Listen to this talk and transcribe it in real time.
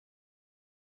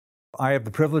I have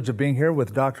the privilege of being here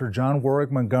with Dr. John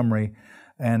Warwick Montgomery,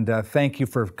 and thank you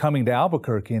for coming to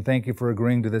Albuquerque, and thank you for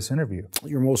agreeing to this interview.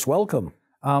 You're most welcome.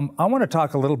 I want to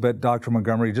talk a little bit, Dr.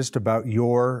 Montgomery, just about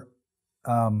your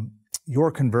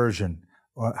conversion,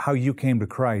 or how you came to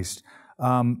Christ.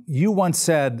 You once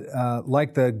said,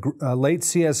 like the late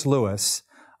C.S. Lewis,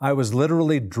 I was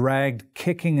literally dragged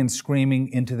kicking and screaming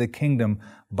into the kingdom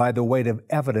by the weight of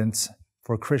evidence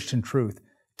for Christian truth.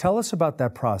 Tell us about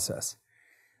that process.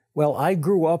 Well, I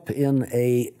grew up in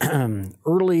a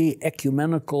early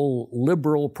ecumenical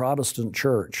liberal Protestant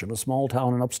church in a small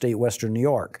town in upstate western New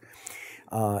York.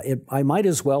 I might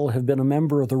as well have been a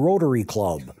member of the Rotary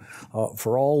Club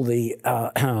for all the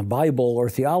Bible or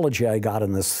theology I got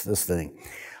in this thing.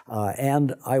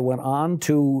 And I went on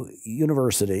to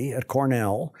university at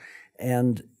Cornell,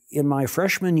 and in my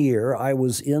freshman year, I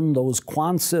was in those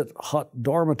Quonset hut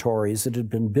dormitories that had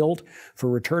been built for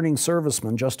returning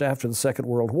servicemen just after the Second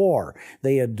World War.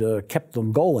 They had kept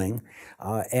them going,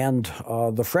 and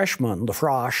the freshmen, the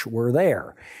frosh, were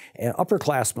there. And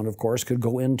upperclassmen, of course, could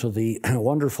go into the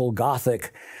wonderful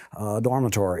Gothic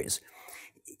dormitories.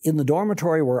 In the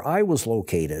dormitory where I was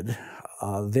located,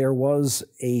 there was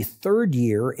a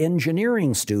third-year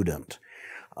engineering student.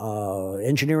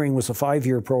 Engineering was a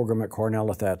 5-year program at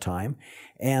Cornell at that time,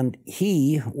 and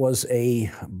he was a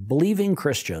believing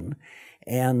Christian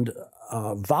and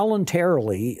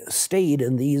voluntarily stayed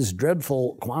in these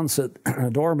dreadful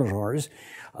Quonset dormitories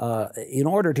in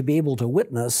order to be able to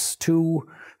witness to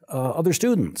other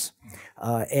students.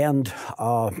 I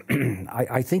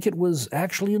think it was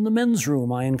actually in the men's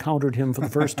room I encountered him for the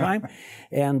first time,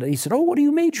 and he said, "Oh, what are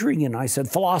you majoring in?" I said,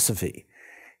 "Philosophy."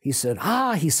 He said,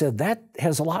 that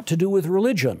has a lot to do with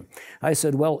religion. I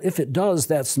said, well, if it does,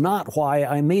 that's not why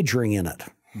I'm majoring in it.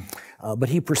 But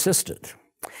he persisted.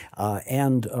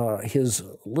 And his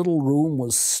little room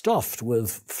was stuffed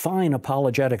with fine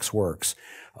apologetics works.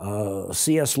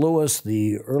 C.S. Lewis,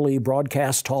 the early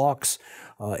broadcast talks,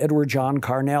 Edward John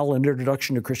Carnell, An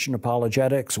Introduction to Christian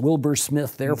Apologetics, Wilbur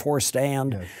Smith, Therefore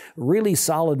Stand, yes. Really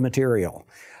solid material.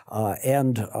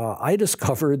 I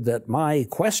discovered that my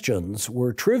questions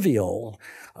were trivial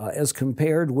as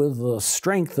compared with the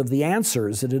strength of the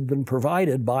answers that had been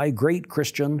provided by great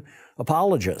Christian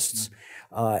apologists.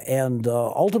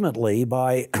 Ultimately,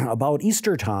 by about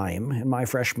Easter time in my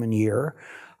freshman year,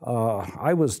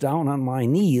 I was down on my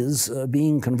knees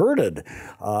being converted.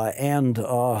 It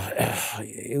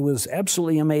was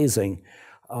absolutely amazing.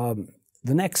 The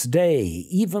next day,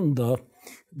 even the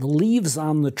leaves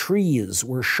on the trees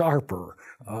were sharper.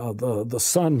 The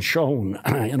sun shone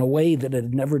in a way that it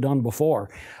had never done before.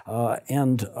 I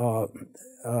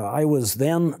was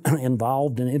then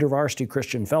involved in InterVarsity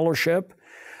Christian Fellowship.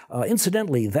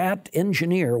 Incidentally, that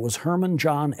engineer was Herman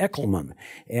John Eckelman,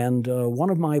 and one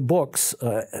of my books,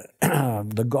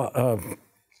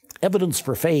 Evidence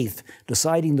for Faith,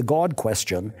 Deciding the God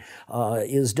Question,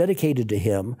 is dedicated to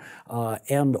him,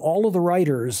 and all of the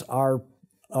writers are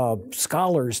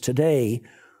scholars today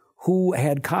who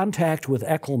had contact with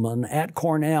Eckelman at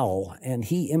Cornell, and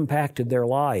he impacted their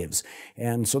lives.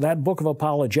 And so that book of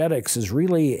apologetics is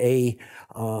really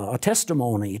a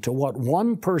testimony to what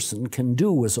one person can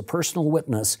do as a personal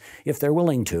witness if they're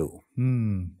willing to.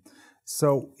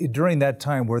 So during that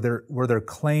time, were there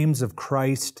claims of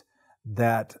Christ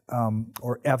that,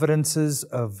 or evidences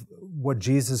of what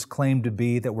Jesus claimed to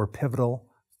be that were pivotal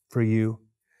for you?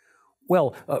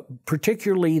 Well,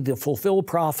 particularly the fulfilled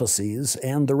prophecies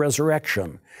and the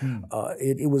resurrection.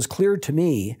 It was clear to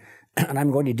me, and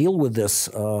I'm going to deal with this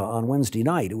on Wednesday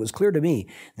night, it was clear to me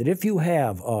that if you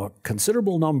have a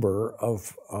considerable number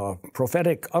of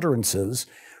prophetic utterances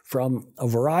from a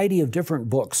variety of different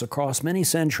books across many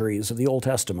centuries of the Old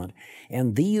Testament,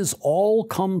 and these all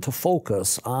come to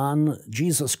focus on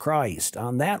Jesus Christ,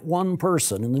 on that one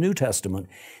person in the New Testament,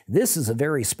 this is a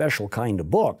very special kind of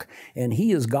book, and he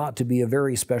has got to be a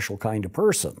very special kind of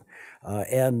person.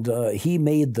 He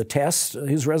made the test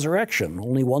his resurrection.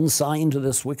 Only one sign to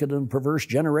this wicked and perverse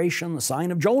generation, the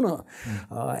sign of Jonah.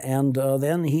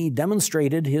 Then he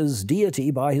demonstrated his deity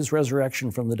by his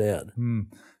resurrection from the dead.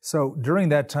 So during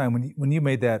that time, when you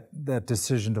made that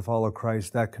decision to follow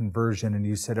Christ, that conversion, and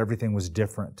you said everything was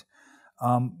different,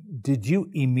 did you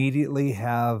immediately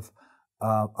have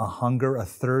a hunger, a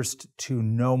thirst to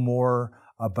know more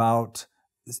about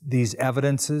these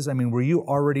evidences? I mean, were you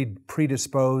already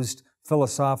predisposed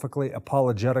philosophically,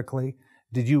 apologetically,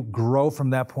 Did you grow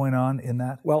from that point on in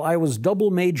that? Well, I was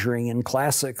double majoring in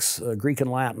classics, Greek and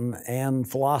Latin, and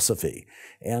philosophy.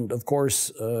 And of course,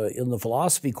 in the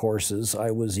philosophy courses,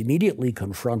 I was immediately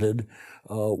confronted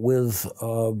with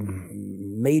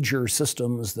major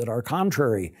systems that are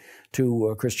contrary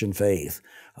to Christian faith.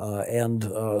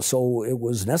 So it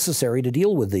was necessary to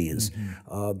deal with these.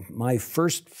 Mm-hmm. My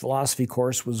first philosophy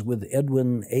course was with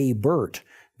Edwin A. Burt,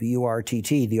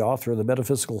 B-U-R-T-T, the author of The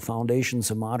Metaphysical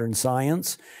Foundations of Modern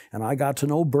Science, and I got to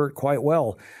know Burt quite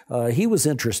well. He was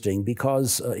interesting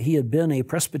because he had been a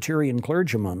Presbyterian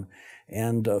clergyman,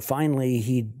 and finally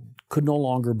he could no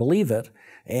longer believe it,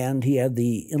 and he had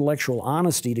the intellectual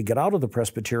honesty to get out of the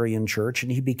Presbyterian church,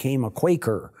 and he became a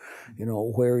Quaker,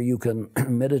 where you can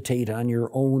meditate on your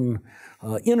own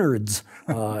innards,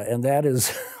 and that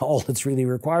is all that's really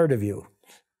required of you.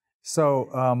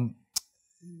 So,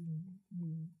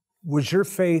 was your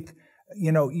faith,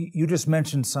 you just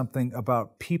mentioned something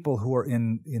about people who are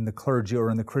in the clergy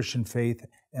or in the Christian faith,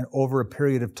 and over a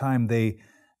period of time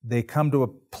they come to a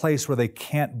place where they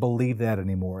can't believe that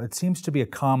anymore. It seems to be a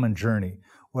common journey,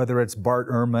 whether it's Bart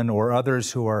Ehrman or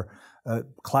others who are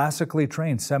classically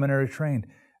trained, seminary trained.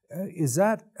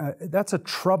 That's a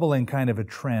troubling kind of a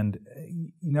trend.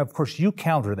 Of course, you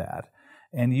counter that,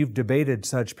 and you've debated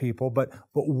such people, but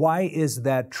why is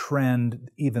that trend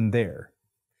even there?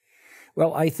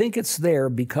 Well, I think it's there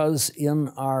because in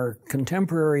our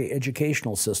contemporary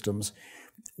educational systems,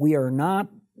 we are not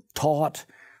taught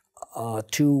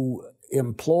to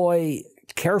employ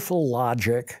careful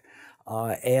logic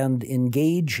and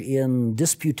engage in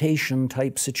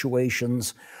disputation-type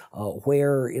situations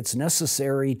where it's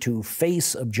necessary to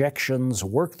face objections,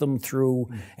 work them through,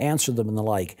 answer them, and the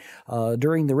like.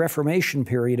 During the Reformation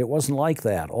period, it wasn't like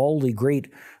that. All the great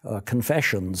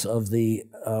confessions of the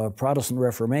Protestant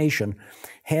Reformation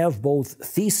have both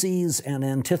theses and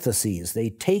antitheses. They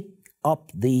take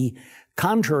up the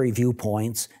contrary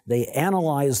viewpoints, they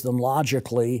analyze them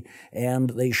logically, and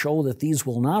they show that these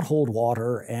will not hold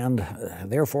water, and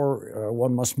therefore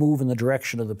one must move in the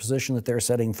direction of the position that they're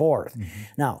setting forth. Mm-hmm.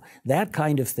 Now, that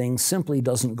kind of thing simply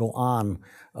doesn't go on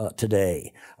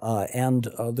today.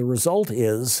 The result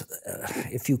is,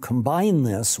 if you combine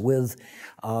this with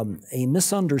a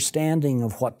misunderstanding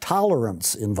of what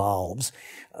tolerance involves,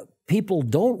 people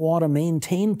don't want to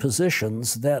maintain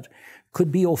positions that could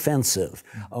be offensive,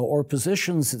 or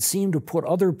positions that seem to put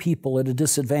other people at a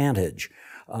disadvantage.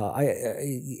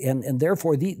 And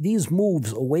therefore, these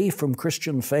moves away from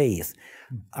Christian faith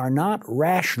are not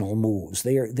rational moves.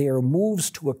 They are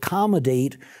moves to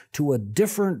accommodate to a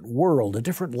different world, a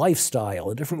different lifestyle,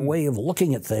 a different way of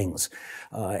looking at things.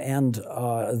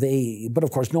 But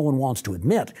of course, no one wants to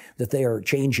admit that they are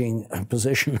changing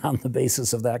position on the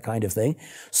basis of that kind of thing.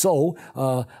 So,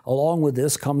 along with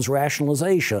this comes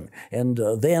rationalization, and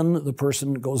then the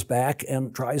person goes back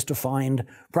and tries to find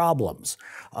problems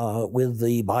with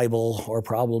the Bible or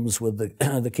problems with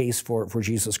the case for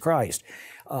Jesus Christ.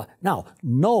 Now,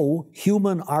 no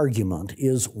human argument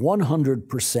is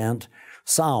 100%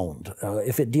 sound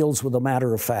if it deals with a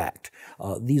matter of fact.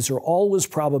 These are always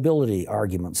probability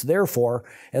arguments. Therefore,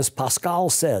 as Pascal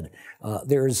said,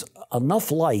 there's enough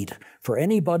light for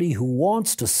anybody who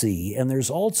wants to see, and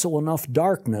there's also enough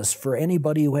darkness for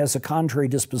anybody who has a contrary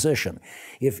disposition.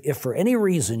 If for any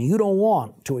reason you don't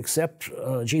want to accept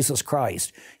Jesus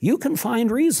Christ, you can find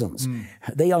reasons.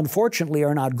 They unfortunately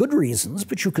are not good reasons,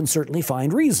 but you can certainly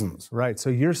find reasons. Right. So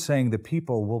you're saying that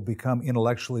people will become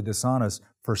intellectually dishonest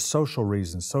for social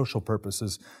reasons, social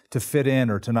purposes, to fit in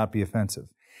or to not be offensive.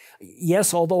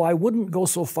 Yes, although I wouldn't go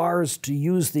so far as to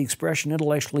use the expression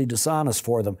intellectually dishonest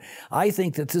for them. I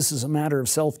think that this is a matter of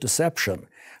self-deception.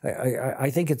 I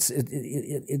think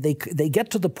they get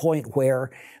to the point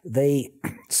where they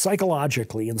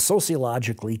psychologically and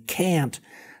sociologically can't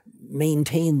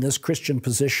maintain this Christian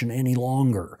position any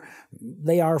longer.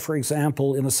 They are, for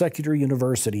example, in a secular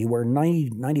university where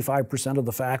 95% of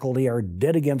the faculty are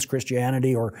dead against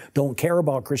Christianity or don't care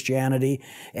about Christianity,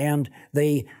 and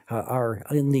they are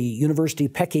in the university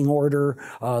pecking order.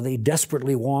 They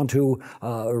desperately want to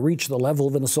reach the level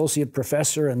of an associate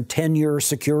professor and tenure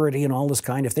security and all this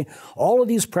kind of thing. All of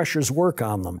these pressures work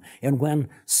on them, and when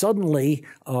suddenly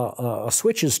a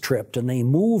switch is tripped and they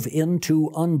move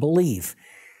into unbelief,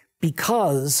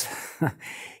 because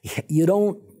you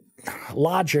don't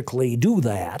logically do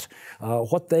that,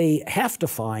 what they have to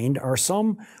find are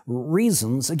some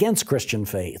reasons against Christian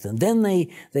faith, and then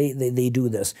they do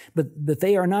this. But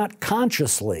they are not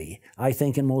consciously, I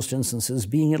think in most instances,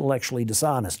 being intellectually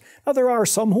dishonest. Now, there are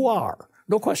some who are,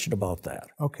 no question about that.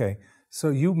 Okay. So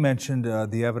you mentioned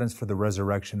the evidence for the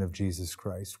resurrection of Jesus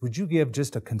Christ. Would you give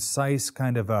just a concise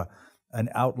kind of a an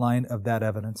outline of that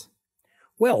evidence?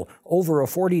 Well, over a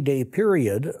 40-day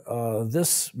period,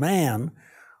 this man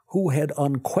who had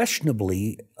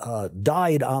unquestionably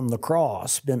died on the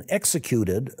cross, been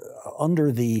executed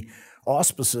under the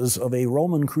auspices of a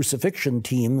Roman crucifixion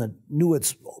team that knew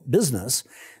its business,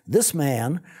 this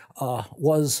man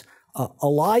was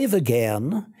alive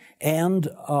again and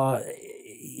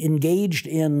engaged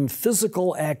in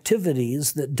physical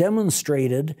activities that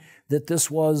demonstrated that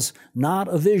this was not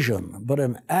a vision, but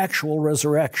an actual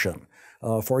resurrection.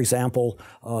 For example,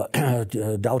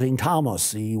 doubting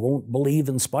Thomas. He won't believe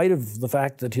in spite of the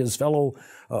fact that his fellow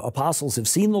apostles have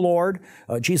seen the Lord.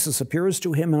 Jesus appears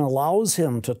to him and allows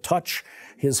him to touch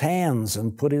his hands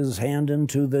and put his hand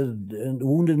into the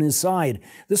wound in his side,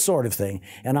 this sort of thing.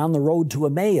 And on the road to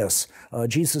Emmaus,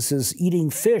 Jesus is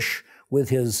eating fish with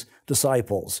his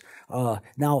disciples.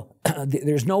 Now,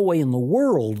 there's no way in the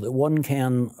world that one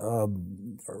can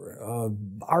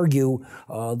argue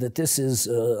that this is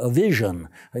a vision,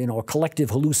 a collective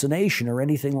hallucination or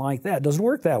anything like that. It doesn't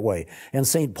work that way. And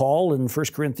St. Paul in 1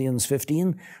 Corinthians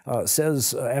 15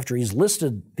 says, after he's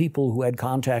listed people who had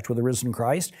contact with the risen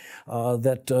Christ,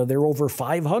 that there are over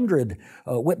 500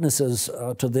 witnesses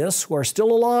to this who are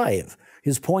still alive.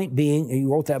 His point being, he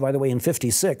wrote that, by the way, in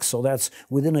 56, so that's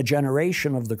within a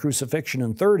generation of the crucifixion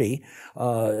in 30.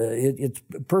 It's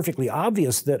perfectly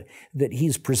obvious that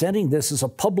he's presenting this as a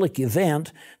public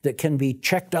event that can be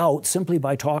checked out simply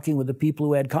by talking with the people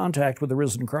who had contact with the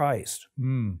risen Christ.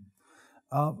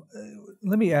 Let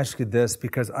me ask you this,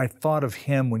 because I thought of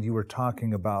him when you were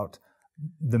talking about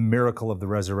the miracle of the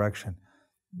resurrection.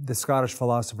 The Scottish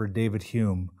philosopher David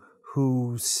Hume,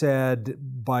 who said,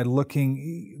 by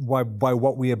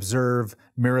what we observe,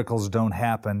 miracles don't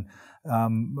happen.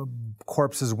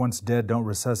 Corpses once dead don't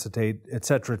resuscitate, et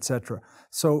cetera, et cetera.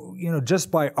 So, just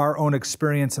by our own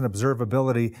experience and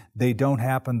observability, they don't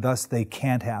happen, thus they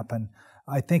can't happen.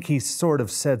 I think he sort of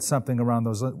said something around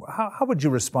those lines. How would you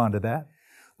respond to that?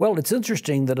 Well, it's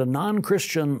interesting that a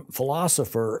non-Christian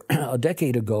philosopher a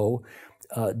decade ago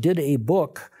did a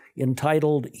book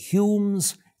entitled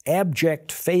Hume's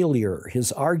Abject Failure,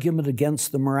 His Argument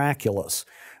Against the Miraculous.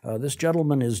 This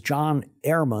gentleman is John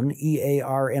Earman,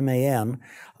 E-A-R-M-A-N,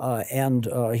 and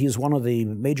he's one of the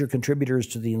major contributors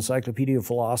to the Encyclopedia of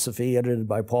Philosophy, edited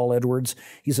by Paul Edwards.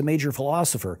 He's a major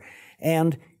philosopher.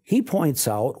 And he points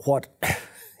out what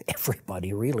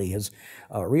everybody really has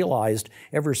realized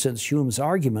ever since Hume's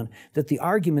argument, that the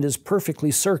argument is perfectly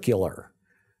circular.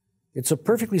 It's a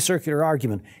perfectly circular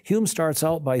argument. Hume starts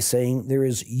out by saying there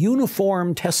is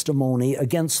uniform testimony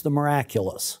against the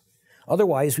miraculous.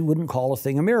 Otherwise, we wouldn't call a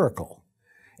thing a miracle.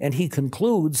 And he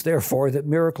concludes, therefore, that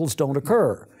miracles don't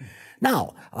occur.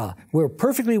 Now, we're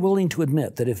perfectly willing to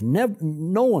admit that if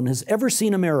no one has ever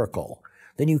seen a miracle,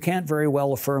 then you can't very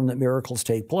well affirm that miracles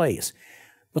take place.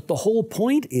 But the whole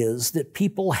point is that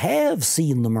people have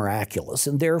seen the miraculous,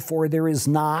 and therefore there is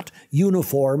not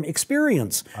uniform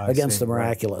experience against the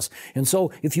miraculous. Right. And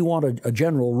so if you want a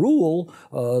general rule,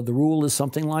 the rule is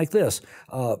something like this.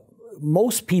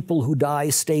 Most people who die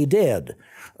stay dead,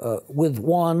 with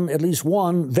at least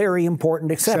one very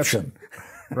important exception.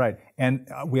 Right. And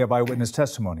we have eyewitness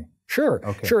testimony. Sure.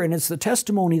 Okay. Sure. And it's the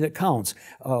testimony that counts.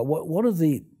 One of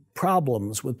the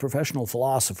problems with professional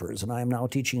philosophers, and I am now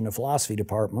teaching in a philosophy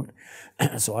department,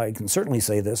 so I can certainly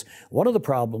say this, one of the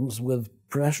problems with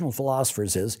professional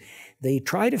philosophers is they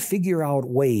try to figure out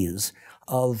ways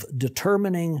of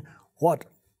determining what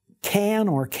can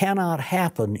or cannot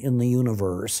happen in the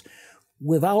universe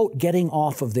without getting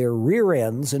off of their rear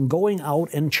ends and going out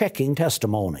and checking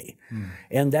testimony.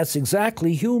 And that's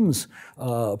exactly Hume's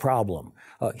problem.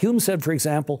 Hume said, for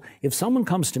example, if someone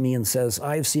comes to me and says,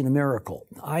 I've seen a miracle,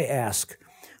 I ask,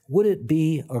 would it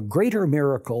be a greater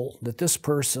miracle that this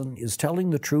person is telling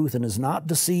the truth and is not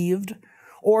deceived,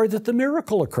 or that the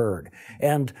miracle occurred?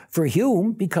 And for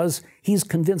Hume, because he's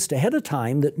convinced ahead of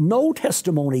time that no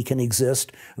testimony can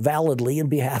exist validly in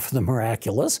behalf of the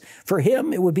miraculous, for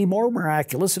him it would be more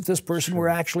miraculous if this person were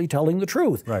actually telling the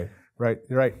truth. Right.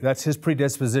 That's his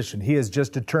predisposition. He has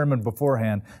just determined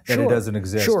beforehand that it doesn't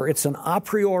exist. Sure, it's an a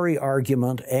priori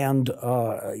argument, and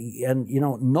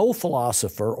no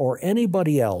philosopher or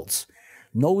anybody else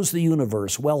knows the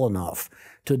universe well enough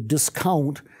to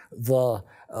discount the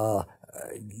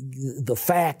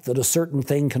fact that a certain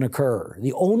thing can occur.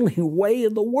 The only way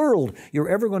in the world you're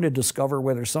ever going to discover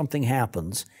whether something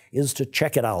happens is to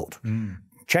check it out.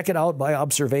 Check it out by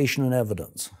observation and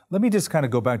evidence. Let me just kind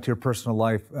of go back to your personal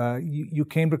life. You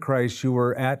came to Christ, you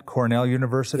were at Cornell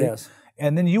University. Yes.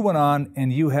 And then you went on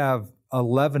and you have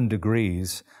 11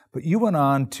 degrees, But you went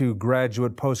on to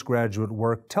graduate, postgraduate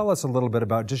work. Tell us a little bit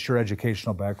about just your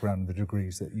educational background and the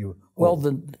degrees that you hold.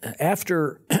 Well,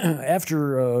 after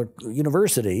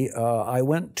university, I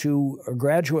went to a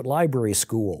graduate library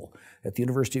school at the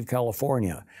University of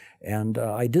California. And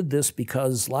I did this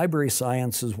because library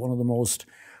science is one of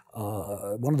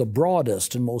the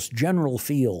broadest and most general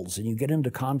fields, and you get into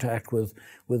contact with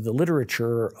the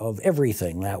literature of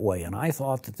everything that way. And I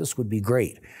thought that this would be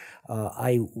great.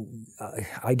 I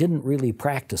didn't really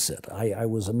practice it. I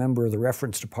was a member of the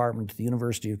reference department at the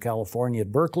University of California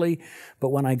at Berkeley, but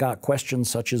when I got questions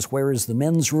such as where is the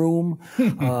men's room,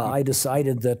 I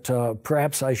decided that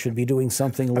perhaps I should be doing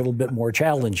something a little bit more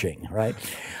challenging, right?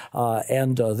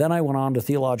 And then I went on to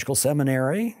theological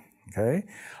seminary, okay,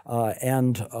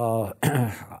 and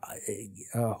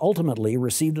ultimately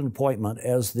received an appointment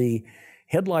as the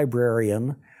head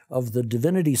librarian of the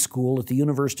Divinity School at the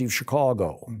University of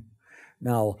Chicago.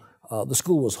 Now, the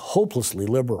school was hopelessly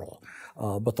liberal,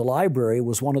 but the library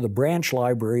was one of the branch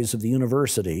libraries of the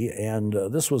university, and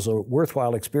this was a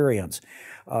worthwhile experience.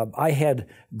 I had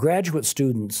graduate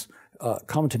students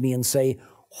come to me and say,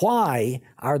 why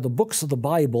are the books of the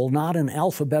Bible not in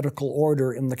alphabetical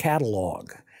order in the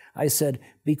catalog? I said,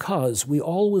 because we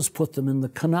always put them in the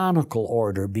canonical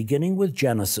order, beginning with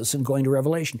Genesis and going to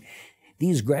Revelation.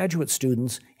 These graduate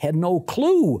students had no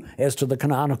clue as to the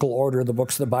canonical order of the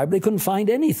books of the Bible. They couldn't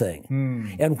find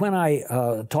anything. And when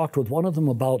I talked with one of them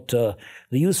about the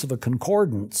use of a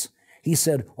concordance, he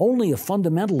said, only a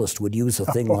fundamentalist would use a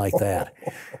thing like that.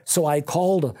 So I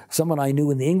called someone I knew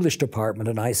in the English department,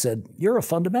 and I said, you're a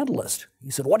fundamentalist.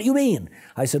 He said, what do you mean?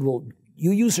 I said, well,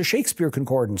 you use a Shakespeare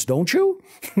concordance, don't you?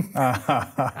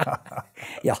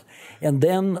 Yeah. And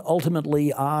then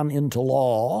ultimately on into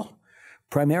law,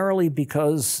 primarily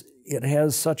because it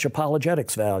has such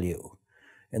apologetics value.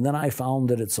 And then I found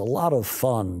that it's a lot of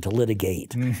fun to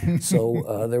litigate.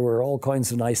 So there were all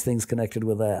kinds of nice things connected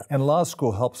with that. And law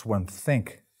school helps one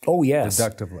think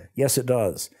deductively. Yes, it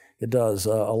does. It does.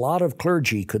 A lot of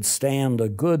clergy could stand a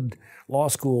good law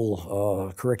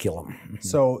school curriculum.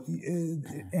 So,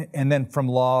 and then from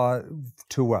law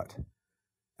to what?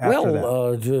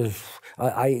 Along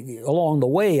the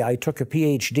way, I took a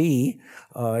PhD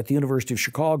at the University of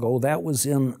Chicago. That was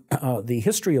in the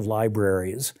history of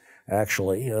libraries,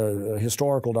 actually, a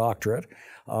historical doctorate.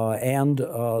 And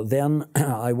then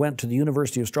I went to the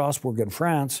University of Strasbourg in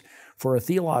France for a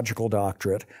theological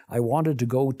doctorate. I wanted to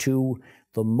go to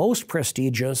the most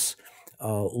prestigious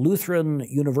Lutheran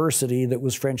university that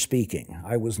was French-speaking.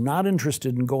 I was not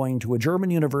interested in going to a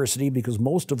German university because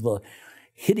most of the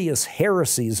hideous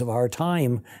heresies of our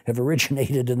time have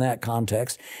originated in that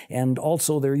context, and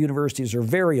also their universities are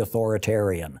very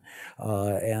authoritarian,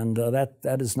 and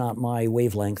that is not my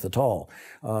wavelength at all.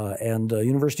 And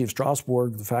University of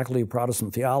Strasbourg, the Faculty of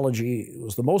Protestant Theology,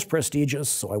 was the most prestigious,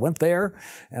 so I went there,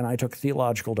 and I took a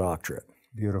theological doctorate.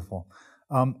 Beautiful.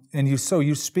 And you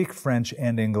speak French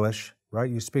and English, right?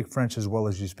 You speak French as well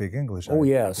as you speak English. Oh,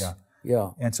 yes. Yeah.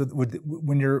 Yeah. And so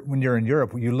when you're in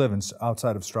Europe, you live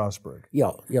outside of Strasbourg.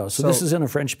 Yeah, yeah. So this is in a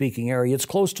French-speaking area. It's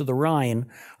close to the Rhine.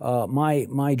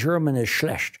 My German is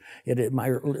schlecht.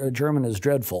 My German is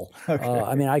dreadful. Okay.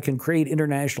 I mean, I can create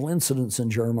international incidents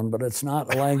in German, but it's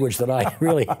not a language that I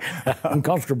really am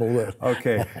comfortable with.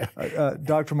 Okay.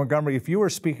 Dr. Montgomery, if you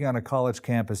were speaking on a college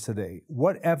campus today,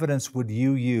 what evidence would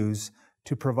you use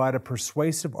to provide a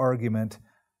persuasive argument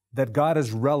that God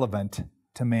is relevant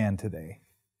to man today?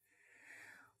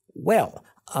 Well,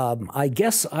 I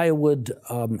guess I would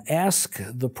ask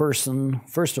the person,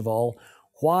 first of all,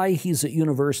 why he's at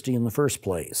university in the first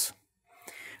place.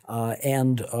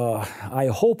 And I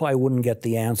hope I wouldn't get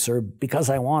the answer, because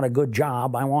I want a good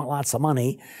job, I want lots of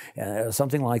money,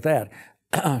 something like that.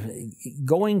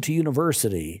 Going to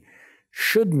university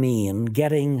should mean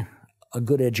getting a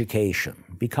good education,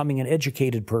 becoming an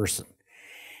educated person.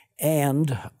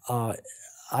 And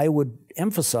I would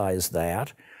emphasize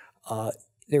that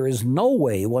there is no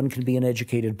way one can be an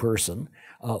educated person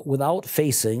without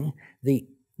facing the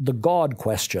God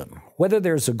question, whether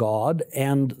there's a God,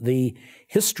 and the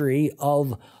history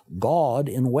of God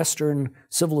in Western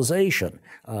civilization,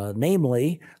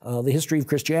 namely the history of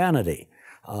Christianity.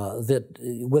 That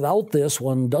without this,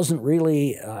 one doesn't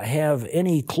really have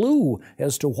any clue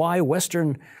as to why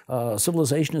Western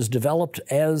civilization is developed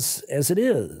as it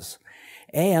is.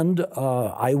 And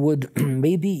I would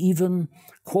maybe even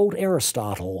quote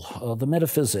Aristotle, the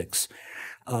Metaphysics,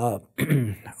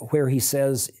 where he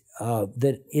says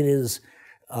that it is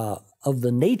of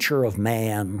the nature of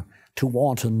man to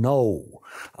want to know.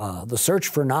 The search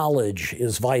for knowledge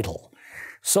is vital.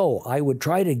 So I would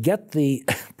try to get the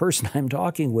person I'm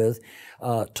talking with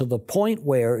to the point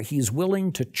where he's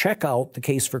willing to check out the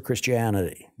case for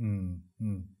Christianity.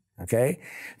 Okay?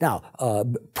 Now,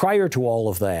 prior to all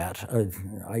of that,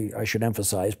 I should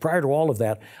emphasize, prior to all of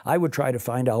that, I would try to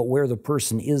find out where the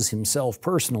person is himself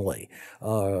personally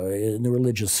in the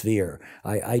religious sphere.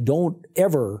 I don't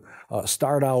ever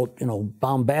start out,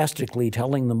 bombastically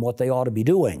telling them what they ought to be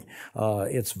doing.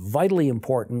 It's vitally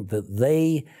important that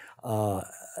they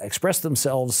express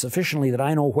themselves sufficiently that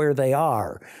I know where they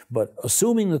are. But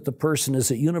assuming that the person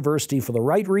is at university for the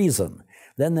right reason,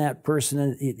 then that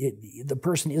person, the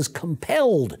person is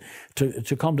compelled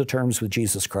to come to terms with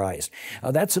Jesus Christ.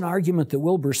 That's an argument that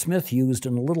Wilbur Smith used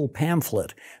in a little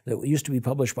pamphlet that used to be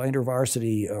published by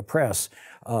InterVarsity Press.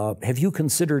 Have you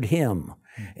considered him?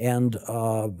 And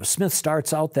Smith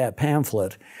starts out that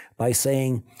pamphlet by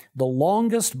saying, the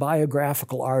longest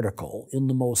biographical article in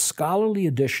the most scholarly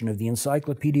edition of the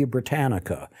Encyclopedia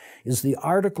Britannica is the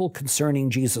article concerning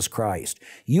Jesus Christ.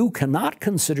 You cannot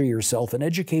consider yourself an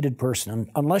educated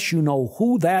person unless you know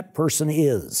who that person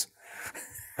is.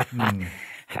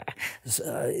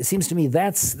 It seems to me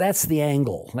that's the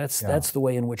angle. That's the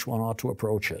way in which one ought to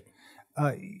approach it.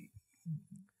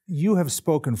 You have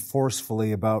spoken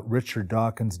forcefully about Richard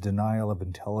Dawkins' denial of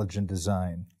intelligent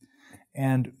design.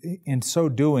 And in so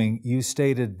doing, you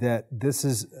stated that this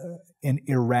is an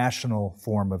irrational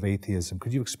form of atheism.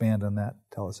 Could you expand on that?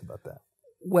 Tell us about that.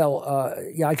 Well,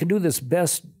 yeah, I can do this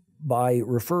best by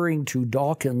referring to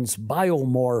Dawkins'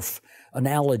 biomorph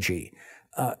analogy.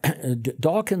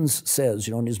 Dawkins says,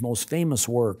 in his most famous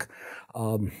work,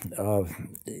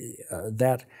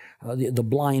 that the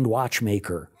blind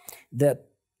watchmaker, that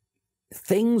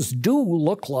things do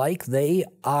look like they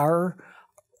are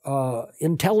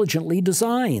intelligently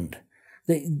designed.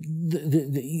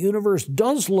 The universe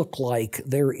does look like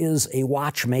there is a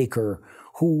watchmaker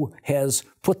who has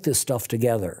put this stuff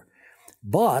together.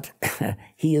 But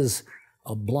he is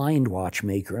a blind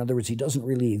watchmaker. In other words, he doesn't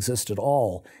really exist at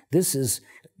all. This is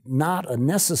not a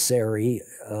necessary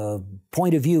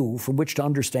point of view from which to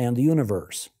understand the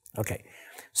universe. Okay,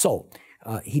 so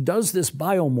he does this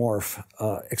biomorph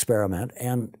experiment,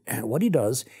 and what he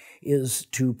does is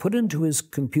to put into his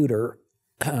computer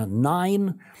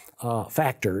 9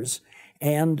 factors,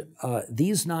 and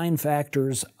these 9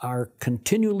 factors are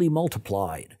continually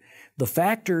multiplied. The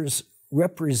factors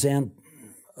represent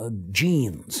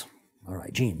genes, all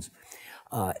right, genes.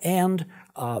 And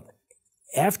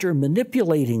after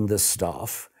manipulating this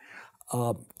stuff,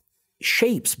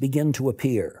 shapes begin to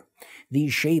appear.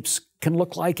 These shapes can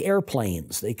look like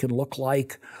airplanes. They can look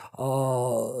like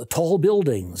tall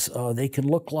buildings. They can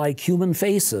look like human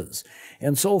faces,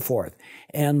 and so forth.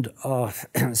 And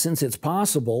since it's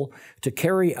possible to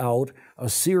carry out a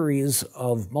series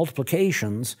of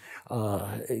multiplications,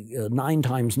 9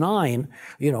 times 9,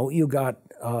 you got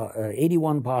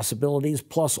 81 possibilities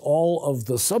plus all of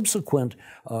the subsequent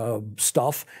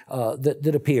stuff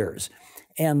that appears.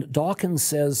 And Dawkins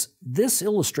says this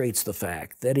illustrates the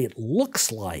fact that it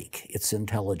looks like it's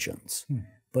intelligence,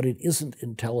 but it isn't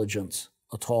intelligence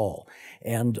at all.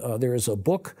 And there is a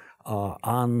book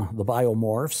on the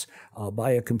biomorphs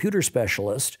by a computer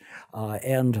specialist,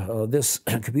 and this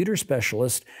computer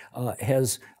specialist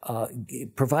has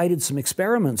provided some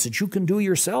experiments that you can do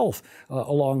yourself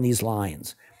along these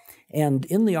lines. And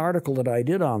in the article that I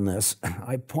did on this,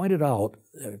 I pointed out,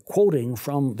 quoting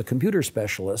from the computer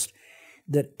specialist,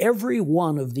 that every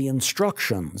one of the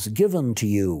instructions given to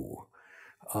you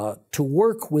to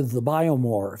work with the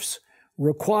biomorphs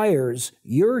requires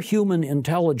your human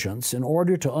intelligence in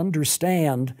order to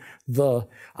understand the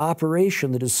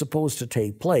operation that is supposed to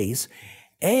take place,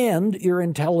 and your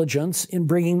intelligence in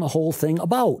bringing the whole thing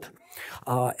about.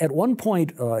 At one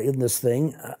point in this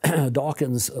thing,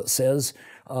 Dawkins says,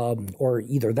 or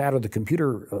either that or the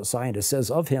computer scientist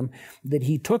says of him, that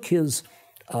he took his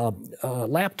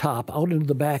laptop out into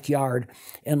the backyard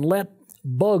and let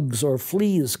bugs or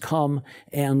fleas come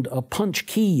and punch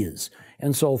keys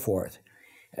and so forth.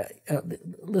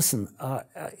 Listen,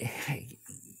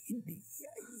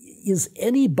 is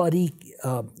anybody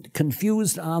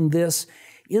confused on this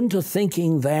into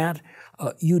thinking that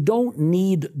you don't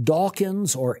need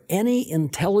Dawkins or any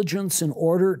intelligence in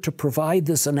order to provide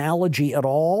this analogy at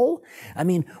all? I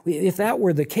mean, if that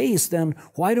were the case, then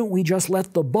why don't we just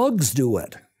let the bugs do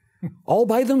it all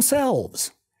by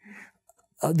themselves?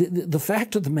 The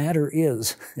fact of the matter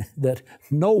is that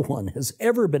no one has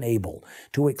ever been able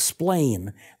to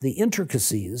explain the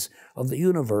intricacies of the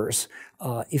universe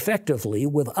effectively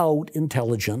without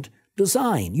intelligent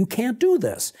design. You can't do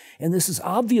this. And this is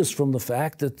obvious from the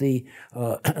fact that the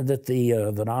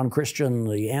non-Christian,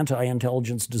 the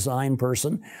anti-intelligence design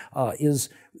person is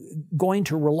going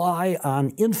to rely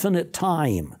on infinite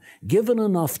time. Given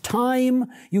enough time,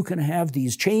 you can have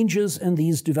these changes and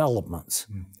these developments.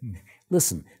 Mm-hmm.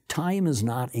 Listen, time is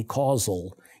not a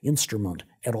causal instrument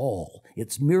at all.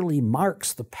 It merely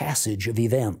marks the passage of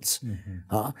events.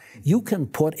 Mm-hmm. You can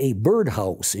put a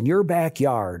birdhouse in your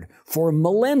backyard for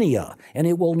millennia, and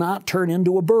it will not turn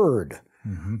into a bird.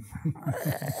 Mm-hmm.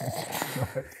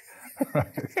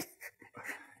 Right.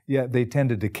 Yeah, they tend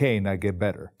to decay, not get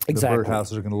better. Exactly. The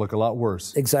birdhouses are going to look a lot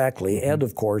worse. Exactly. Mm-hmm. And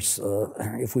of course,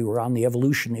 if we were on the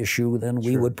evolution issue, then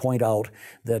we would point out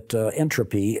that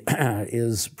entropy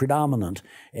is predominant.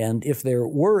 And if there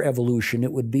were evolution,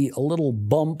 it would be a little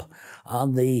bump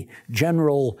on the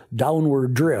general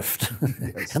downward drift,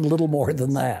 and little more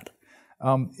than that.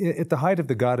 At the height of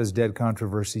the God is Dead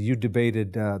controversy, you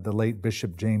debated the late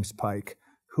Bishop James Pike,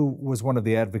 who was one of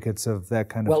the advocates of that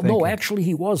kind of thinking. Well, no, actually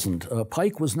he wasn't.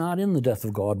 Pike was not in the Death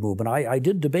of God movement. I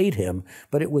did debate him,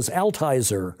 but it was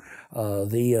Altizer,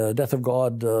 the Death of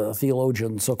God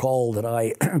theologian, so-called, that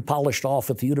I polished off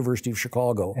at the University of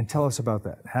Chicago. And tell us about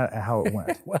that, how it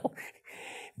went. Well,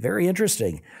 very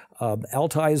interesting.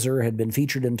 Altizer had been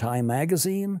featured in Time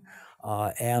magazine,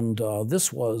 and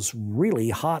this was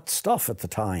really hot stuff at the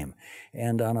time.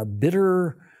 And on a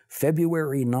bitter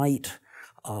February night,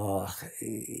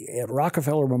 at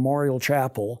Rockefeller Memorial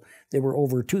Chapel, there were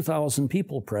over 2,000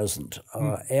 people present,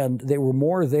 and there were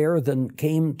more there than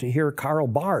came to hear Karl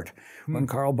Barth when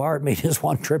Karl Barth made his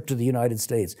one trip to the United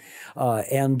States.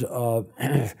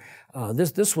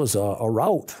 This was a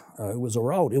rout. It was a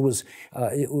rout. It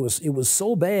was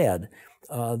so bad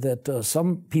that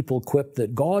some people quipped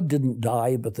that God didn't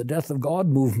die, but the Death of God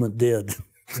movement did.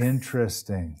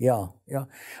 Interesting. Yeah.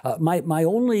 My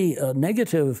only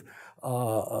negative.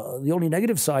 The only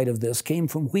negative side of this came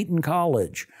from Wheaton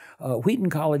College.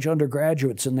 Wheaton College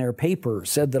undergraduates in their paper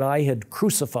said that I had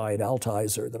crucified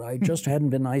Altizer, that I just hadn't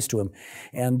been nice to him.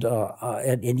 And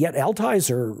yet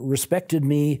Altizer respected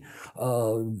me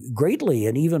greatly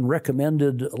and even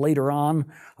recommended later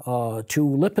on to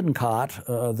Lippincott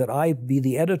that I be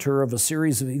the editor of a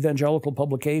series of evangelical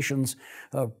publications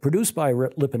produced by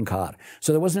Lippincott.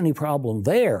 So there wasn't any problem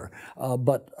there.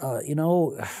 But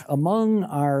among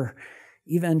our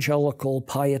evangelical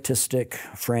pietistic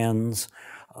friends,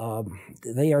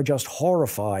 they are just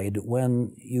horrified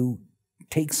when you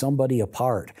take somebody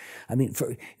apart. I mean,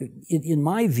 in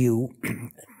my view,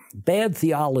 bad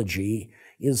theology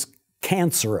is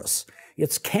cancerous.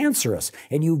 It's cancerous,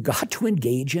 and you've got to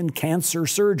engage in cancer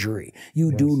surgery.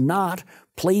 You do not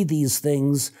play these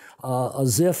things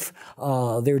as if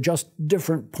they're just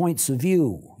different points of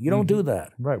view. You don't do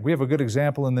that. Right. We have a good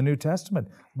example in the New Testament,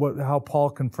 how Paul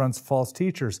confronts false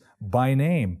teachers by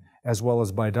name as well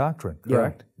as by doctrine,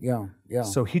 correct? Yeah.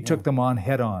 So he took them on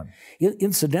head on.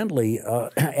 Incidentally,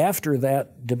 after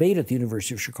that debate at the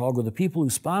University of Chicago, the people who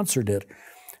sponsored it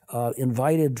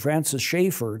invited Francis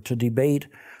Schaeffer to debate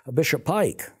Bishop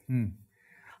Pike.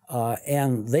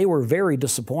 And they were very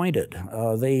disappointed.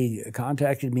 They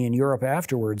contacted me in Europe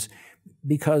afterwards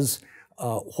because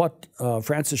what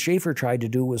Francis Schaeffer tried to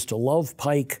do was to love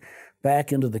Pike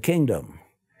back into the kingdom.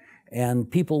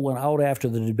 And people went out after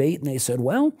the debate and they said,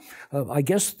 well, I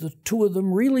guess the two of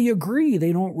them really agree.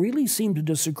 They don't really seem to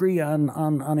disagree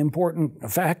on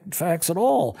important facts at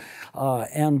all.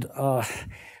 That's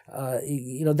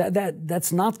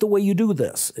not the way you do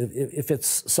this. If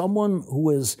it's someone who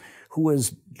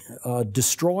is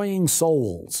destroying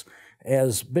souls,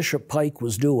 as Bishop Pike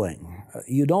was doing,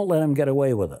 you don't let him get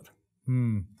away with it.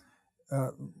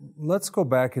 Let's go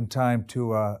back in time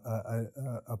to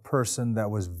a person that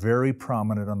was very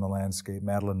prominent on the landscape,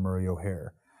 Madalyn Murray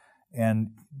O'Hair,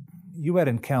 and you had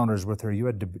encounters with her.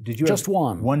 Did you just have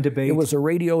one debate? It was a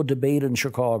radio debate in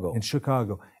Chicago.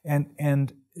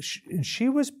 And she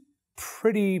was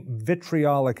pretty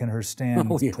vitriolic in her stand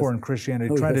toward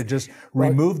Christianity, trying to just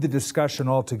remove the discussion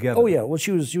altogether. Oh yeah, well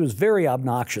she was very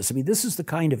obnoxious. I mean, this is the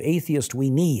kind of atheist we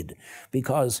need,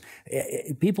 because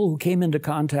people who came into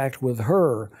contact with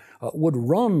her would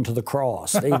run to the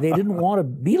cross. They didn't want to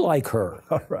be like her.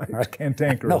 All right.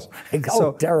 Cantankerous.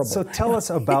 No, terrible. So tell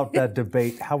us about that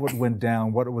debate, how it went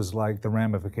down, what it was like, the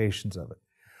ramifications of it.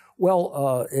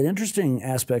 Well, an interesting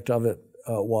aspect of it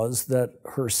was that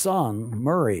her son,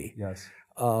 Murray,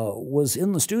 was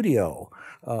in the studio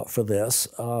for this,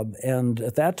 and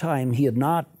at that time he had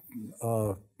not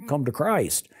come to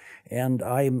Christ. And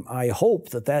I hope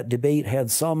that debate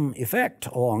had some effect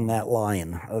along that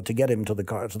line to get him to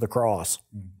the cross.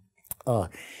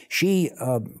 She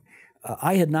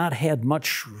I had not had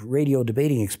much radio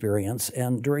debating experience,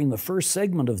 and during the first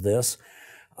segment of this,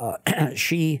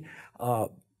 she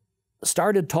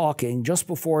started talking just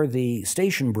before the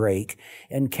station break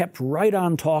and kept right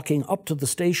on talking up to the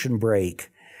station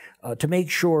break to make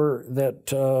sure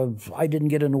that I didn't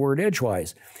get in a word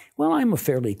edgewise. Well, I'm a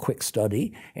fairly quick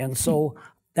study, and so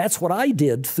that's what I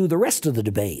did through the rest of the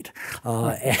debate.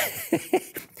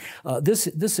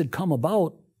 This had come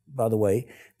about, by the way,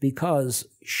 because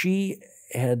she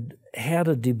had had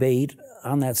a debate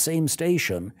on that same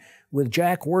station with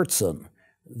Jack Wurtson,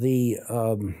 the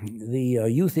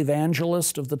youth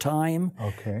evangelist of the time.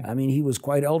 Okay. I mean, he was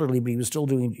quite elderly, but he was still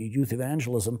doing youth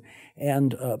evangelism.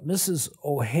 And Mrs.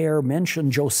 O'Hare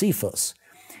mentioned Josephus.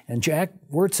 And Jack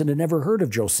Wurtson had never heard of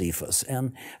Josephus.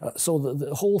 And so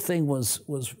the whole thing was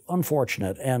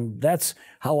unfortunate. And that's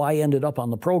how I ended up on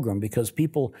the program, because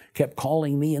people kept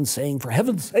calling me and saying, for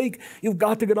heaven's sake, you've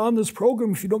got to get on this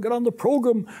program. If you don't get on the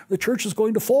program, the church is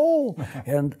going to fall.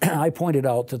 And I pointed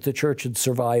out that the church had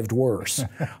survived worse.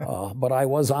 But I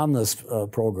was on this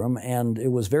program, and it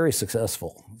was very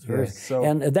successful.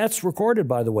 And that's recorded,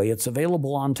 by the way. It's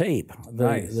available on tape,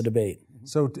 the debate.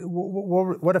 So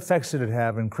what effects did it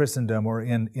have in Christendom or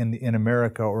in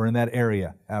America or in that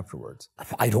area afterwards?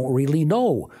 I don't really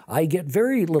know. I get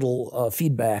very little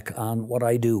feedback on what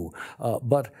I do.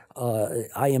 But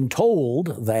I am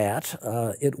told that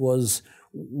it was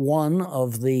one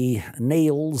of the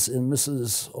nails in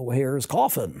Mrs. O'Hare's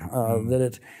coffin,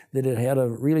 that it had a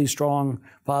really strong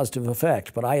positive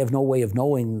effect. But I have no way of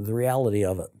knowing the reality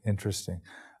of it. Interesting.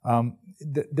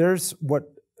 There's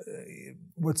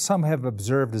what some have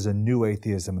observed as a new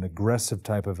atheism, an aggressive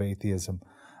type of atheism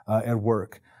at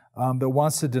work, that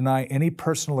wants to deny any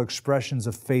personal expressions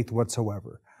of faith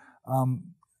whatsoever.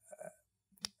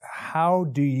 How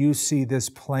do you see this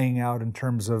playing out in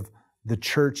terms of the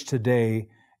church today,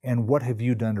 and what have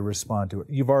you done to respond to it?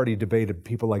 You've already debated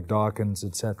people like Dawkins,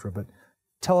 etc., but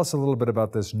tell us a little bit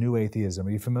about this new atheism.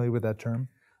 Are you familiar with that term?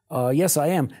 Yes, I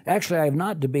am. Actually, I have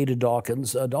not debated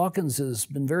Dawkins. Dawkins has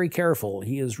been very careful.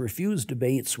 He has refused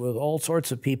debates with all sorts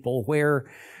of people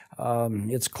where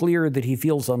it's clear that he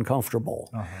feels uncomfortable.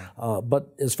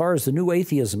 But as far as the new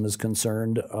atheism is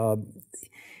concerned,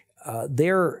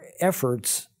 their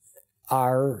efforts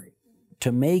are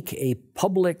to make a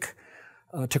public,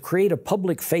 to create a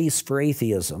public face for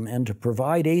atheism and to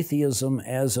provide atheism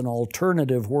as an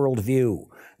alternative worldview.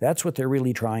 That's what they're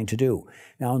really trying to do.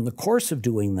 Now, in the course of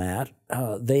doing that,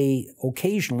 they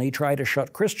occasionally try to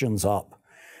shut Christians up.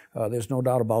 There's no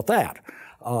doubt about that.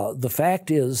 The fact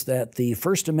is that the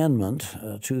First Amendment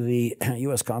to the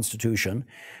U.S. Constitution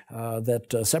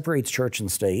that separates church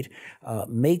and state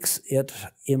makes it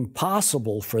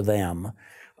impossible for them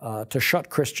to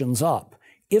shut Christians up.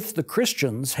 If the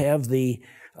Christians have the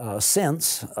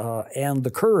sense and the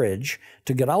courage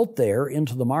to get out there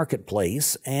into the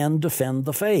marketplace and defend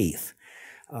the faith.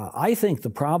 I think the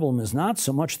problem is not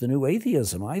so much the new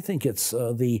atheism. I think it's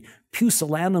the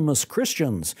pusillanimous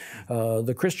Christians,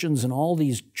 the Christians in all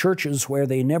these churches where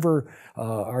they never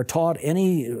are taught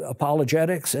any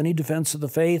apologetics, any defense of the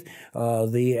faith.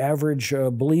 The average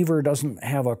believer doesn't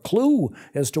have a clue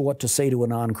as to what to say to a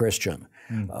non-Christian.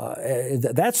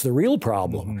 That's the real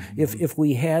problem. If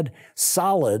we had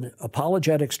solid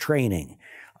apologetics training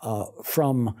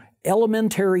from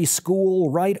elementary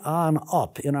school right on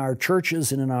up in our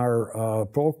churches and in our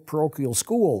parochial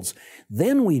schools,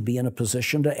 then we'd be in a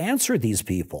position to answer these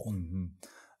people.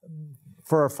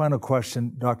 For our final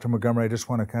question, Dr. Montgomery, I just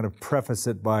want to kind of preface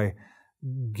it by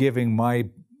giving my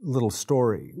little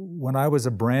story. When I was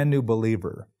a brand new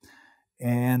believer,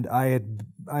 and I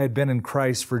had been in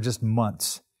Christ for just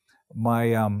months,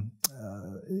 my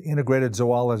integrated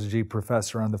zoology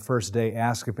professor on the first day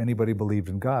asked if anybody believed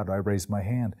in God. I raised my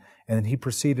hand. And then he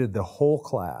proceeded the whole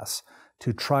class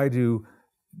to try to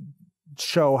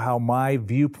show how my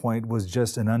viewpoint was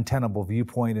just an untenable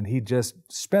viewpoint. And he just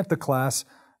spent the class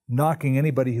knocking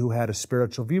anybody who had a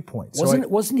spiritual viewpoint.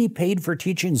 Wasn't he paid for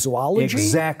teaching zoology?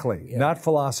 Exactly. Yeah. Not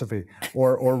philosophy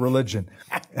or religion.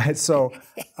 So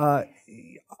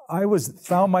I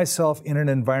found myself in an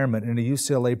environment, in a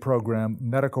UCLA program,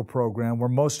 medical program, where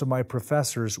most of my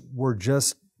professors were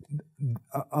just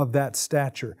of that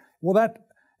stature. Well,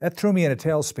 that threw me in a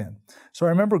tailspin. So I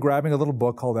remember grabbing a little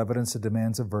book called Evidence That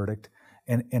Demands a Verdict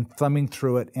and thumbing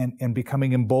through it and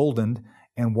becoming emboldened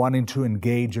and wanting to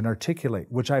engage and articulate,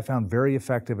 which I found very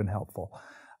effective and helpful.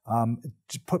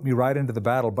 It put me right into the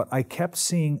battle, but I kept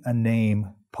seeing a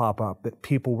name pop up that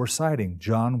people were citing,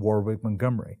 John Warwick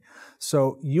Montgomery.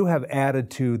 So you have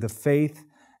added to the faith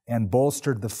and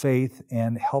bolstered the faith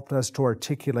and helped us to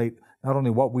articulate not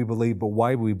only what we believe, but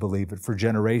why we believe it for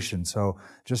generations. So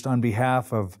just on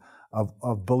behalf of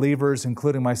believers,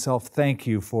 including myself, thank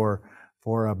you for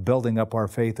building up our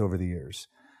faith over the years.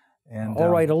 And, all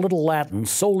right, a little Latin.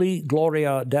 Soli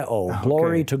gloria Deo,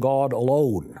 glory to God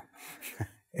alone.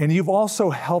 And you've also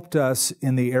helped us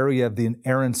in the area of the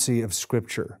inerrancy of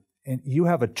Scripture. And you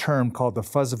have a term called the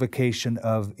fuzzification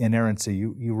of inerrancy.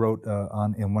 You wrote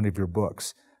in one of your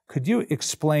books. Could you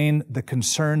explain the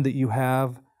concern that you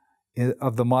have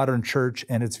of the modern church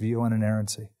and its view on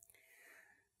inerrancy?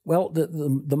 Well,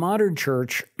 the modern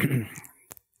church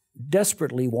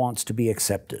desperately wants to be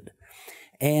accepted.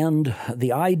 And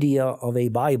the idea of a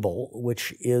Bible,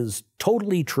 which is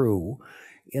totally true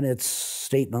in its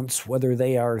statements, whether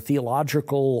they are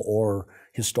theological or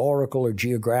historical or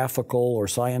geographical or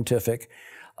scientific,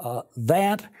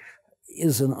 that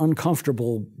is an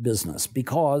uncomfortable business,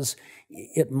 because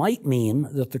it might mean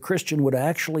that the Christian would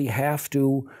actually have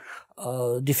to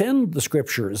defend the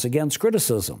Scriptures against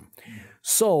criticism.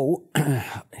 So,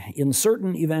 in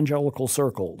certain evangelical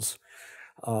circles,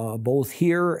 both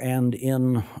here and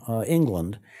in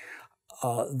England,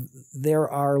 there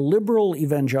are liberal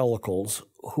evangelicals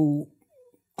who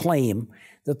claim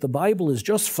that the Bible is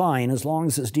just fine as long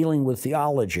as it's dealing with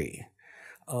theology,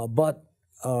 but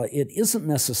it isn't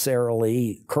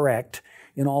necessarily correct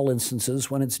in all instances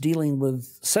when it's dealing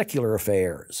with secular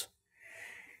affairs.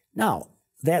 Now,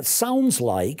 that sounds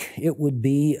like it would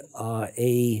be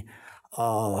an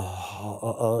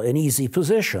easy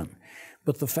position.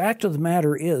 But the fact of the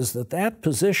matter is that that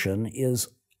position is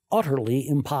utterly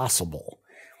impossible.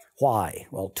 Why?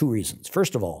 Well, two reasons.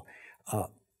 First of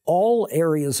all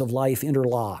areas of life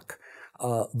interlock.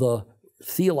 The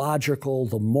theological,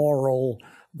 the moral,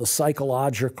 the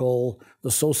psychological,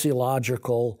 the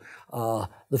sociological,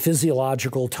 the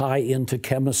physiological tie into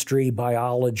chemistry,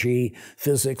 biology,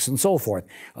 physics, and so forth.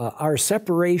 Our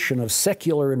separation of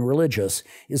secular and religious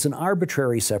is an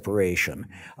arbitrary separation.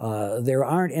 There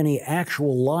aren't any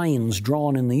actual lines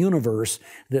drawn in the universe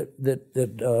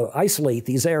that isolate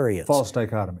these areas. False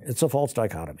dichotomy. It's a false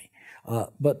dichotomy.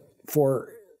 But for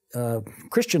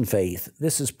Christian faith,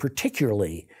 this is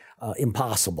particularly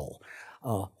impossible.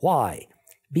 Why?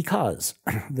 Because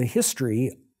the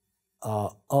history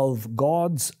of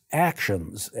God's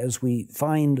actions, as we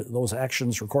find those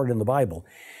actions recorded in the Bible,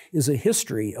 is a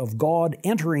history of God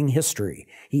entering history.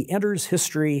 He enters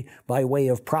history by way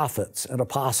of prophets and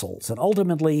apostles, and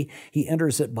ultimately he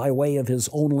enters it by way of his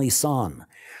only Son.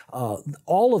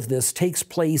 All of this takes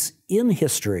place in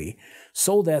history,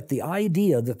 so that the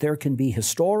idea that there can be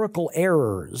historical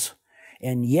errors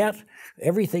and yet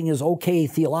everything is okay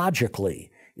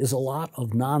theologically is a lot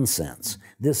of nonsense.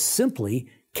 This simply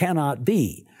cannot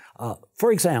be.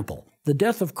 For example, the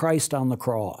death of Christ on the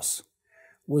cross.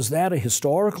 Was that a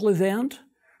historical event,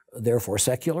 therefore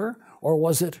secular, or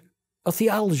was it a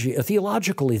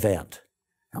theological event?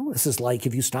 No, this is like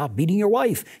if you stop beating your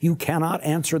wife. You cannot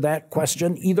answer that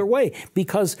question either way,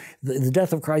 because the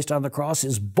death of Christ on the cross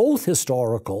is both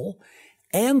historical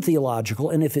and theological,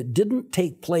 and if it didn't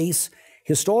take place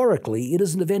historically, it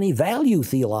isn't of any value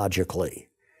theologically.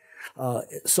 What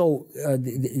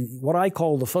I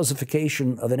call the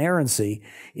fuzzification of inerrancy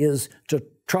is to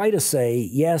try to say,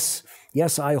 yes,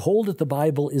 I hold that the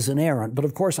Bible is inerrant, but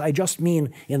of course I just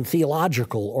mean in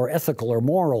theological or ethical or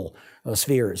moral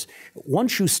spheres.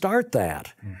 Once you start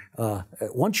that,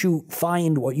 once you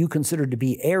find what you consider to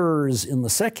be errors in the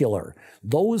secular,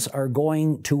 those are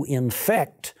going to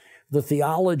infect the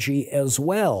theology as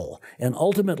well. And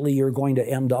ultimately you're going to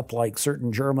end up like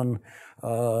certain German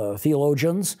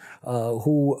theologians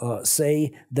who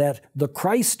say that the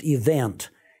Christ event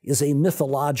is a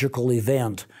mythological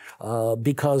event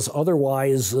because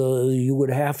otherwise you would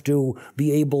have to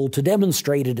be able to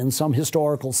demonstrate it in some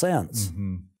historical sense.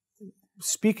 Mm-hmm.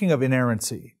 Speaking of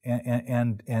inerrancy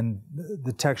and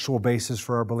the textual basis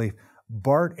for our belief,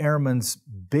 Bart Ehrman's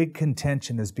big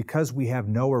contention is because we have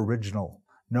no original,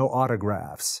 no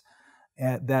autographs,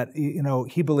 that,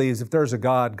 he believes if there's a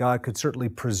God, God could certainly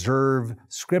preserve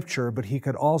Scripture, but he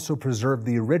could also preserve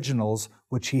the originals,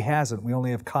 which he hasn't. We only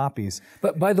have copies.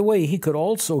 But by the way, he could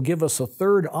also give us a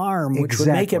third arm, which would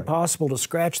make it possible to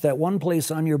scratch that one place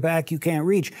on your back you can't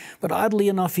reach. But oddly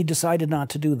enough, he decided not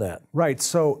to do that. Right.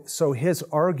 So his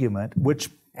argument, which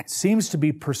seems to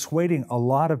be persuading a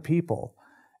lot of people,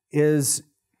 is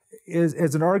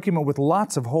an argument with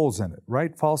lots of holes in it,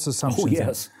 right? False assumptions. Oh,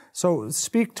 yes. So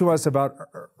speak to us about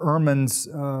Ehrman's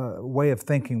way of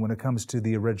thinking when it comes to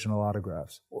the original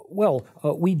autographs. Well,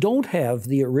 we don't have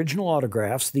the original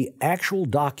autographs, the actual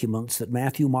documents that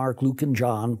Matthew, Mark, Luke, and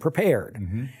John prepared.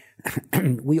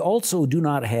 Mm-hmm. We also do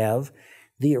not have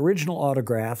the original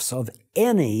autographs of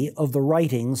any of the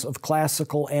writings of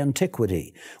classical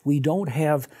antiquity. We don't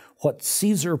have what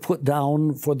Caesar put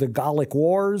down for the Gallic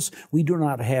Wars. We do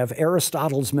not have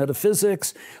Aristotle's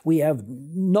Metaphysics. We have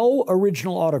no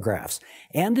original autographs.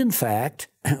 And in fact,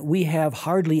 we have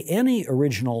hardly any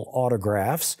original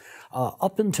autographs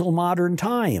up until modern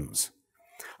times.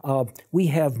 We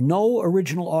have no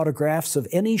original autographs of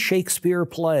any Shakespeare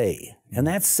play, and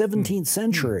that's 17th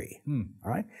century.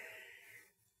 All right?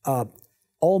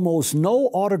 Almost no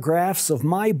autographs of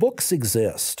my books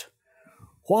exist.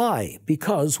 Why?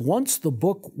 Because once the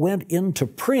book went into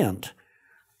print,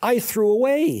 I threw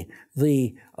away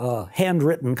the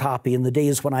handwritten copy in the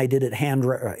days when I did it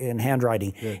in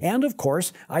handwriting. Good. And of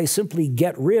course, I simply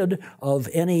get rid of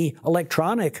any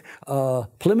electronic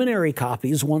preliminary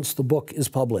copies once the book is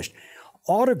published.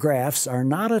 Autographs are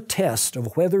not a test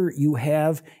of whether you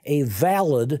have a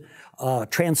valid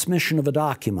transmission of a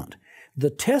document. The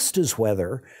test is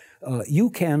whether you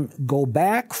can go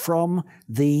back from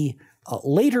the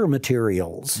later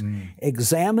materials,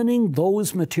 examining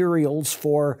those materials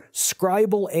for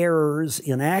scribal errors,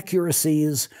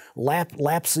 inaccuracies,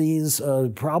 lapses,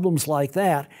 problems like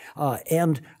that,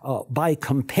 and by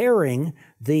comparing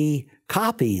the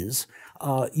copies,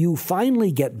 you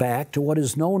finally get back to what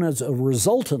is known as a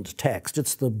resultant text.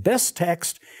 It's the best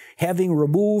text, having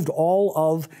removed all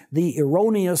of the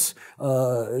erroneous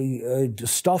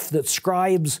stuff that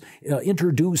scribes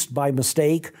introduced by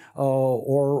mistake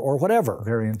or whatever.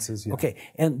 Variances, yeah. Okay,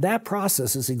 and that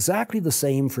process is exactly the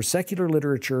same for secular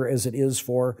literature as it is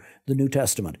for the New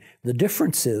Testament. The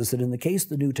difference is that in the case of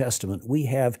the New Testament, we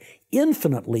have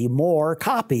infinitely more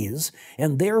copies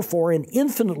and therefore an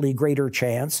infinitely greater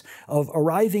chance of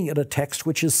arriving at a text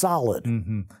which is solid.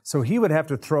 So he would have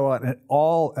to throw out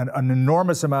an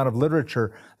enormous amount of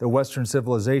literature that Western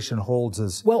civilization holds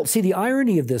as... Well, see, the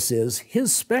irony of this is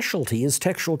his specialty is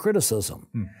textual criticism.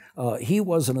 He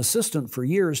was an assistant for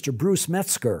years to Bruce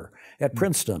Metzger at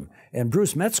Princeton. And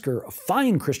Bruce Metzger, a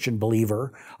fine Christian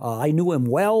believer, I knew him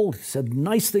well, said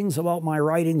nice things about my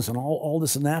writings and all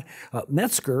this and that.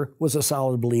 Metzger was a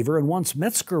solid believer, and once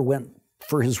Metzger went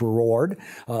for his reward,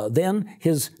 then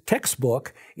his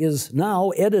textbook is now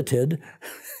edited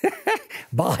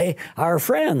by our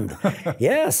friend.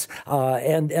 Yes,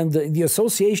 and the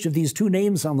association of these two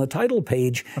names on the title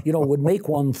page, would make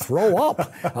one throw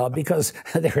up because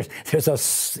there's a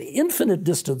infinite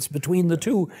distance between the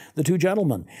two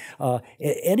gentlemen.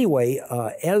 Anyway,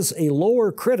 as a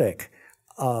lower critic,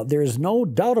 there's no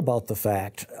doubt about the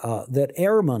fact that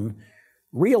Ehrman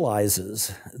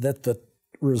realizes that the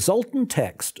resultant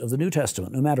text of the New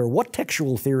Testament, no matter what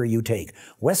textual theory you take,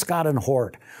 Westcott and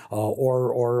Hort,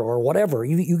 or whatever,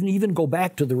 you can even go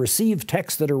back to the received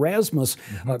text that Erasmus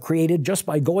created just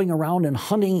by going around and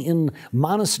hunting in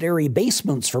monastery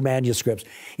basements for manuscripts.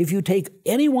 If you take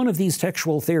any one of these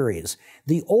textual theories,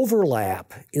 the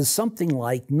overlap is something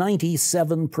like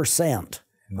 97%.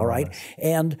 All right,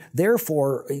 and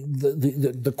therefore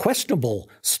the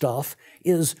questionable stuff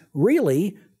is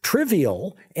really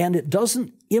trivial, and it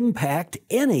doesn't impact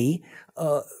any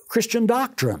Christian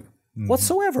doctrine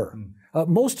whatsoever.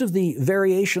 Most of the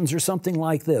variations are something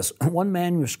like this. One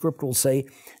manuscript will say,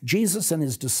 Jesus and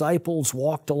his disciples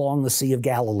walked along the Sea of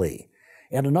Galilee.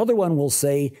 And another one will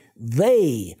say,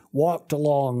 they walked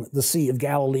along the Sea of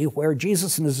Galilee, where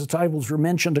Jesus and his disciples were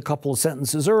mentioned a couple of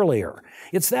sentences earlier.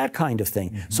 It's that kind of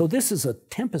thing. So this is a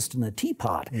tempest in a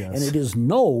teapot, and it is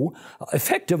no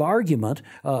effective argument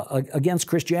against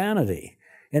Christianity.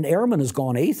 And Ehrman has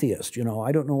gone atheist.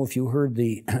 I don't know if you heard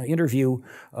the interview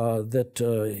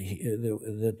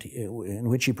in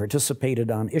which he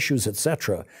participated on Issues,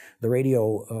 etc., the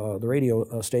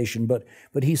radio station. But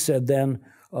he said then,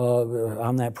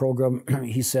 on that program,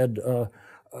 he said,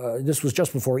 this was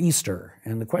just before Easter,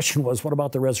 and the question was, what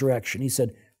about the resurrection? He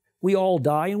said, we all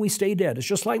die and we stay dead. It's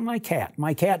just like my cat.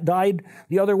 My cat died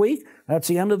the other week. That's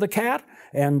the end of the cat.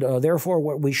 And therefore,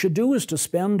 what we should do is to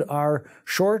spend our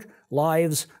short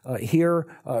lives here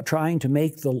trying to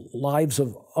make the lives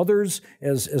of others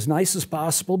as nice as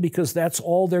possible, because that's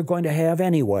all they're going to have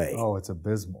anyway. Oh, it's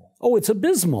abysmal. Oh, it's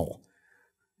abysmal.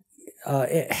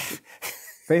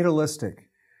 Fatalistic.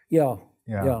 Yeah.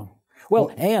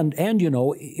 Well, and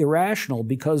irrational,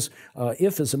 because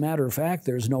if, as a matter of fact,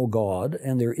 there's no God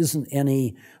and there isn't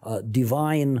any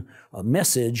divine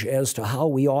message as to how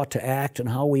we ought to act and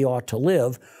how we ought to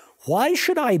live, why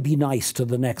should I be nice to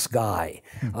the next guy?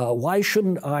 Why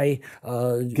shouldn't I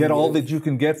get all that you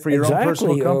can get for your own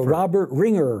personal comfort? Robert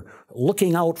Ringer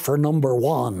looking out for number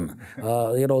one,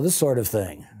 this sort of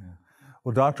thing.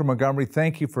 Well, Dr. Montgomery,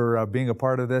 thank you for being a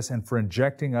part of this and for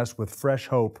injecting us with fresh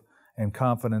hope and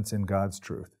confidence in God's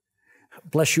truth.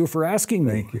 Bless you for asking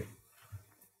me. Thank you.